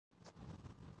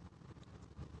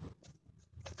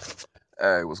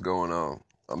Hey, what's going on?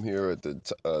 I'm here at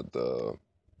the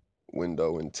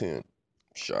window and tent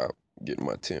shop, getting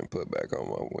my tent put back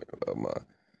on my.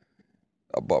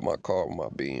 I bought my car with my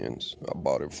beans. I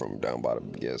bought it from down by the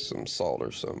guess some salt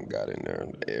or something got in there,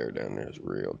 and the air down there is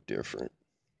real different.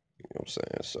 You know what I'm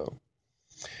saying? So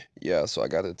yeah, so I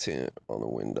got a tent on the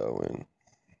window, and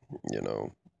you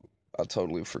know I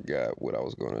totally forgot what I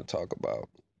was going to talk about,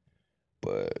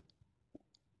 but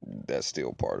that's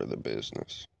still part of the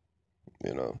business.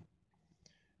 You know,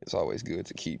 it's always good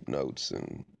to keep notes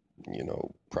and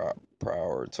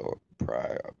prioritize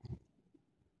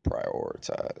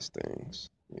prioritize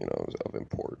things, of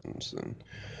importance. And,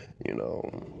 you know,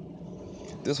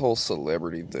 this whole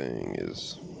celebrity thing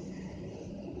is,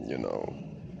 you know,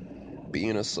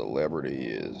 being a celebrity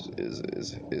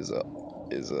is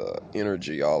a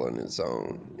energy all in its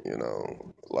own,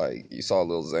 Like you saw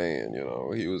Lil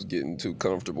Xan, he was getting too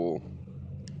comfortable,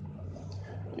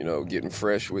 getting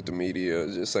fresh with the media,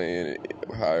 just saying it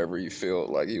however he felt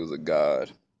like he was a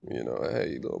god.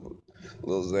 Hey,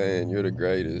 Lil Xan, you're the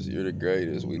greatest. You're the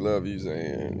greatest. We love you,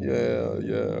 Xan. Yeah,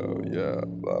 yeah, yeah.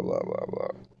 Blah blah blah blah.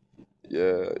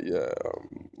 Yeah, yeah.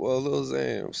 Well, Lil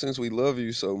Xan, since we love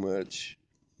you so much,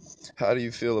 how do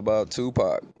you feel about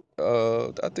Tupac?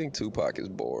 I think Tupac is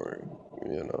boring.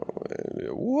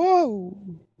 Whoa.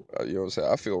 You know what I'm saying?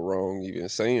 I feel wrong even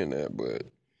saying that, but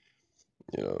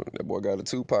that boy got a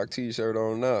Tupac T-shirt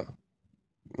on now.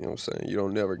 You know what I'm saying? You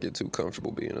don't never get too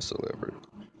comfortable being a celebrity.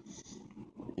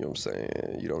 You know what I'm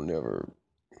saying? You don't never.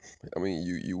 I mean,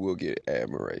 you will get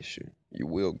admiration. You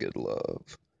will get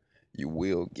love. You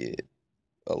will get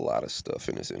a lot of stuff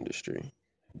in this industry,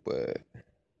 but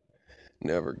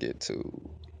never get to,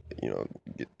 you know,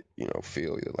 get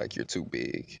feel like you're too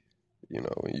big. And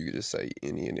you can just say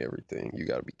any and everything. You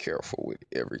got to be careful with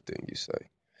everything you say,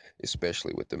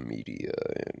 especially with the media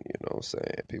and what I'm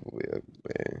saying. People be like,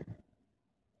 man,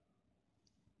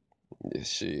 this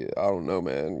shit. I don't know,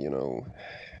 man.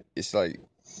 It's like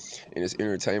in this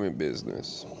entertainment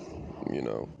business, you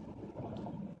know,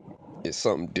 it's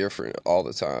something different all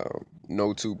the time.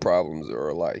 No two problems are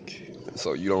alike.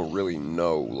 So you don't really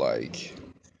know like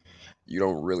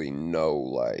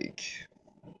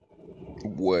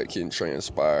what can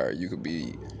transpire. You could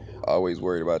be always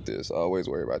worried about this, always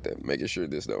worried about that, making sure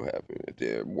this don't happen.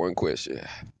 Then one question: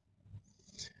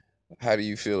 how do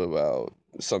you feel about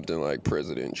something like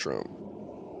President Trump?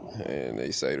 And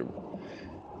they say,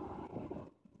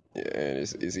 yeah, and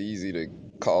it's easy to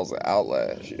cause an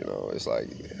outlash. It's like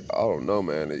I don't know,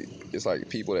 man. It's like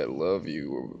people that love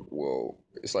you will.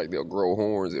 It's like they'll grow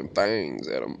horns and fangs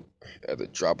at them at the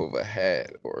drop of a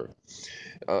hat. Or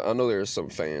I know there's some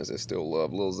fans that still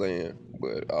love Lil Xan,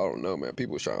 but I don't know, man.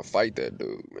 People trying to fight that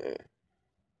dude, man.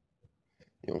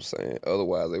 You know what I'm saying?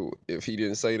 Otherwise, if he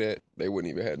didn't say that, they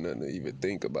wouldn't even have nothing to even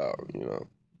think about.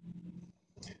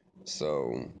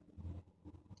 So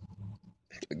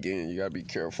again, you gotta be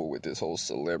careful with this whole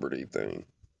celebrity thing,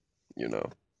 you know.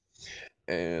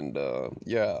 And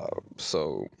yeah,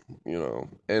 so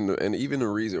and even the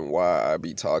reason why I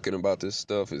be talking about this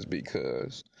stuff is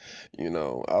because I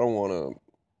don't want to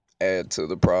add to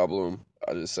the problem.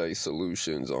 I just say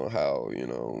solutions on how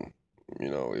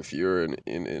if you're in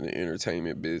the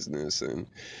entertainment business. And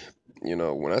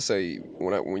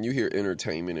when you hear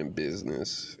entertainment and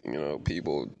business,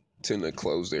 people tend to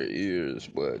close their ears,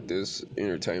 but this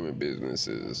entertainment business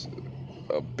is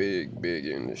a big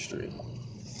industry.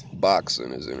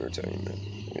 Boxing is entertainment,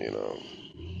 you know.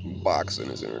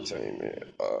 Boxing is entertainment.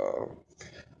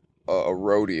 A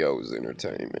rodeo is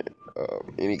entertainment.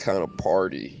 Any kind of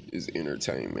party is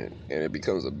entertainment, and it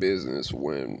becomes a business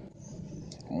when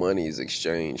money is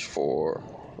exchanged for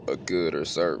a good or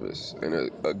service.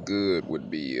 And a good would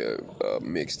be a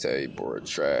mixtape or a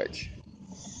track.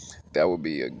 That would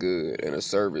be a good, and a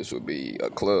service would be a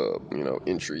club.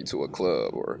 Entry to a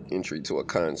club or entry to a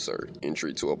concert,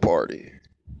 entry to a party.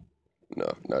 No,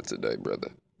 not today,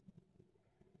 brother.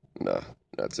 Nah,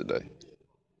 not today.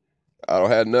 I don't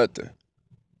have nothing.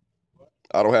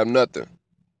 I don't have nothing.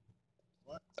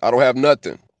 I don't have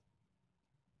nothing.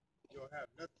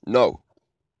 No,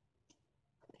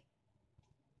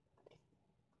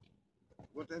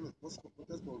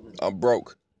 I'm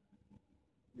broke.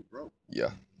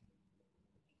 Yeah,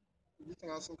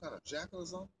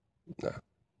 nah,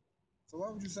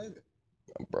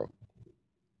 I'm broke.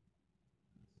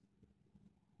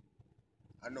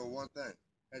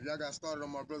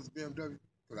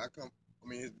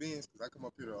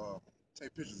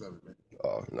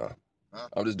 Oh, no.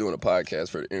 I'm just doing a podcast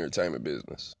for the entertainment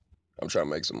business. I'm trying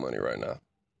to make some money right now.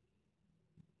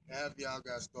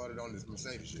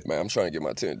 Man, I'm trying to get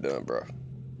my tent done, bro.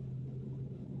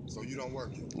 So you don't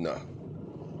work it? No.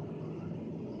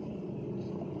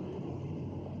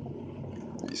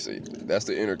 You see, that's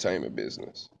the entertainment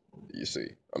business. You see,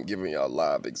 I'm giving y'all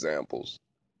live examples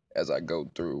as I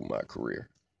go through my career.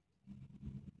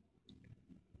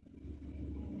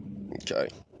 Okay.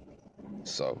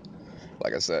 So,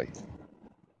 like I say, you know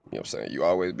what I'm saying? You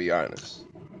always be honest. You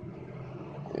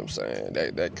know what I'm saying?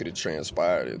 That could have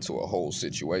transpired into a whole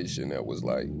situation that was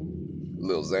like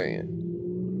Lil Xan.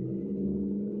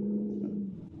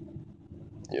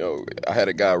 You know, I had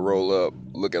a guy roll up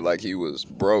looking like he was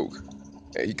broke,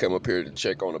 and he come up here to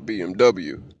check on a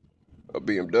BMW. A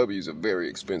BMW is a very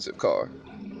expensive car.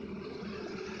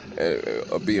 And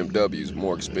a BMW is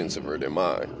more expensive than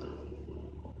mine.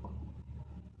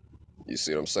 You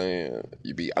see what I'm saying?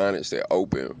 You be honest and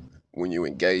open when you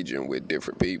engaging with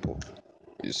different people.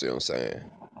 You see what I'm saying?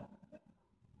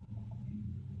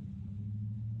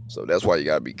 So that's why you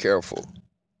gotta be careful.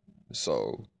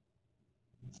 So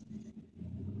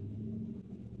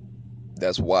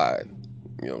that's why,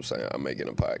 you know what I'm saying, I'm making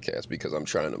a podcast because I'm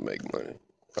trying to make money.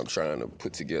 I'm trying to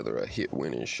put together a hit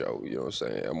winning show, you know what I'm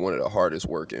saying? I'm one of the hardest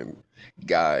working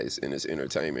guys in this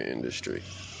entertainment industry.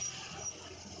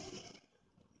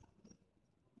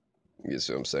 You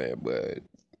see what I'm saying? But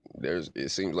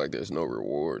it seems like there's no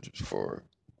reward for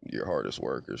your hardest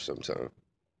workers sometimes.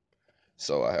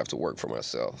 So I have to work for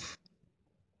myself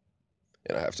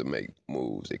and I have to make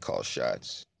moves. They call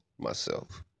shots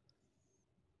myself.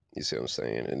 You see what I'm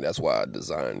saying? And that's why I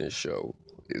designed this show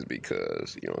is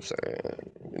because, you know what I'm saying?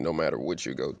 No matter what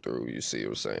you go through, you see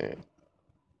what I'm saying?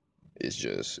 It's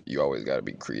just, you always got to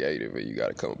be creative and you got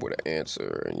to come up with an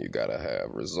answer and you got to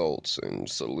have results and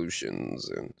solutions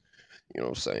and, you know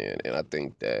what I'm saying? And I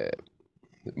think that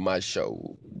my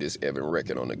show, this Evan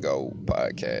Reckon on the Go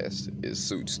podcast, it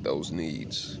suits those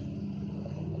needs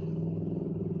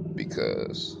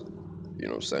because, you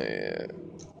know what I'm saying?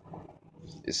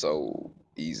 It's so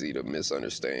easy to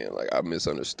misunderstand. Like I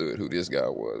misunderstood who this guy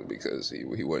was because he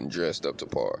wasn't dressed up to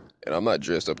par, and I'm not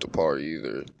dressed up to par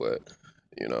either. But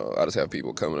you know, I just have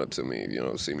people coming up to me, you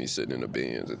know, see me sitting in the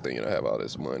bins and thinking I have all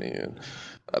this money, and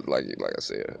like I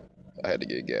said, I had to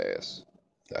get gas,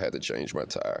 I had to change my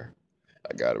tire,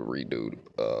 I got to redo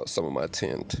some of my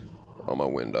tint on my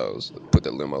windows, put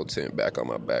the limo tint back on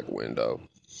my back window.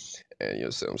 And you know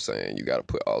what I'm saying? You got to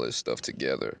put all this stuff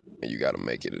together and you got to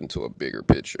make it into a bigger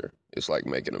picture. It's like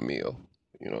making a meal,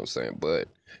 you know what I'm saying? But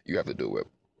you have to do it with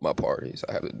my parties.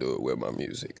 I have to do it with my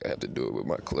music. I have to do it with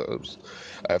my clubs.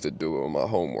 I have to do it with my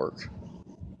homework.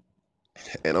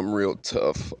 And I'm real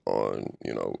tough on,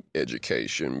 you know,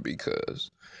 education because,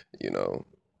 you know,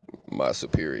 my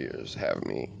superiors have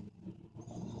me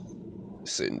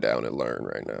sitting down and learn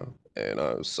right now. And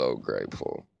I'm so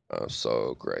grateful. I'm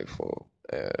so grateful.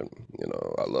 And, you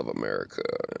know, I love America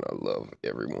and I love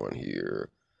everyone here.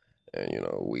 And, you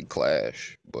know, we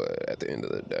clash. But at the end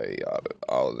of the day,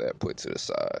 all of that put to the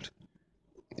side.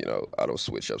 You know, I don't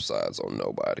switch up sides on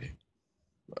nobody.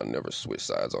 I never switch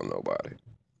sides on nobody.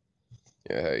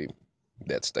 And hey,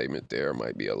 that statement there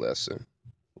might be a lesson,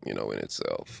 you know, in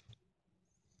itself.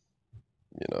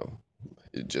 You know,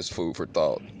 it's just food for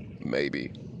thought.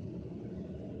 Maybe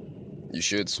you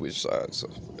should switch sides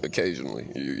occasionally.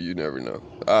 You never know.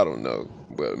 I don't know,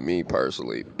 but me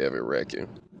personally, Evan Reckon,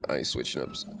 I ain't switching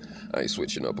up. I ain't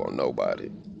switching up on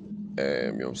nobody.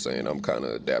 And you know what I'm saying. I'm kind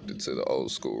of adapted to the old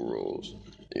school rules.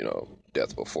 You know,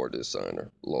 death before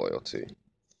dishonor, loyalty,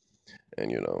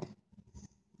 and you know.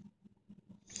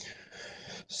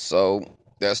 So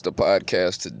that's the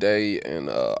podcast today, and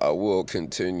I will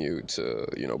continue to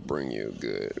bring you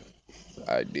good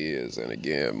ideas. And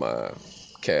again, my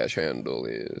cash handle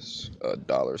is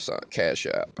 $, Cash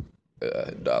App,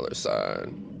 $,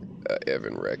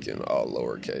 Evan Reckon, all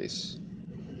lowercase.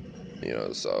 You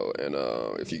know, so, and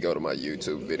if you go to my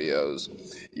YouTube videos,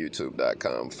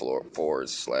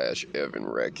 youtube.com/Evan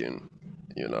Reckon,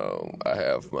 you know, I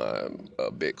have my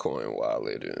Bitcoin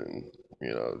wallet, and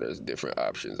you know, there's different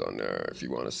options on there if you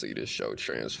want to see this show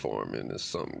transform into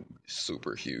something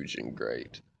super huge and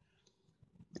great.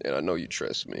 And I know you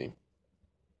trust me,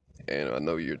 and I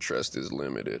know your trust is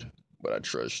limited, but I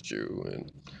trust you,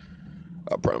 and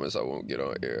I promise I won't get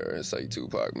on air and say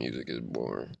Tupac music is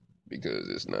boring because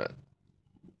it's not.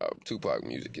 Tupac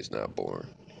music is not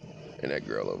boring, and that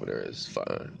girl over there is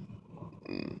fine.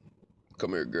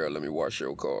 Come here, girl. Let me wash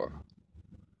your car.